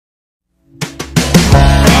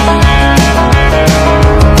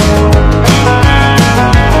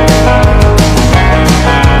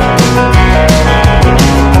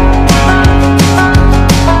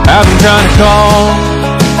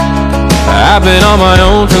I've been on my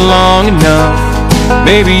own for long enough.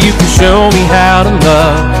 Maybe you can show me how to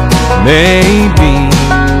love. Maybe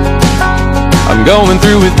I'm going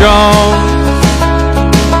through withdrawals.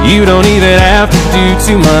 You don't even have to do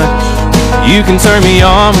too much. You can turn me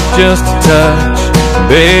on with just a touch,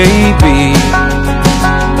 baby.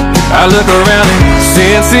 I look around and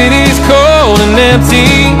Sin City's cold and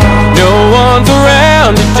empty. No one's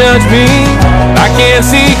around to judge me. I can't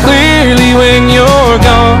see clearly when you're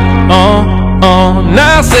gone. And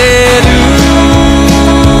I said, ooh,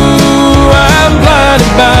 I'm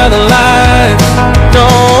blinded by the lights. No,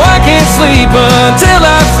 I can't sleep until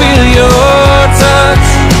I feel your touch.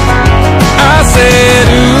 I said,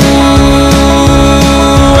 ooh,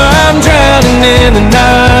 I'm drowning in the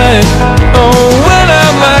night. Oh, when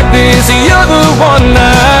I'm like this, you're the one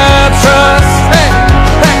I trust. Hey,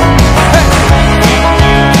 hey, hey.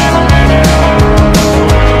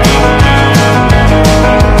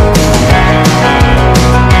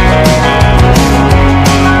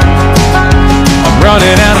 I'm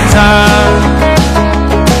running out of time,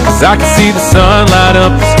 'cause I can see the sun light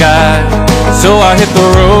up the sky. So I hit the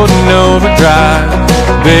road in overdrive,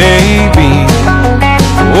 baby.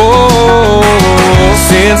 Oh,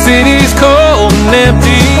 Sin City's cold and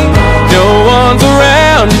empty. No one's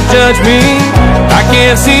around to judge me. I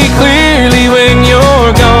can't see clear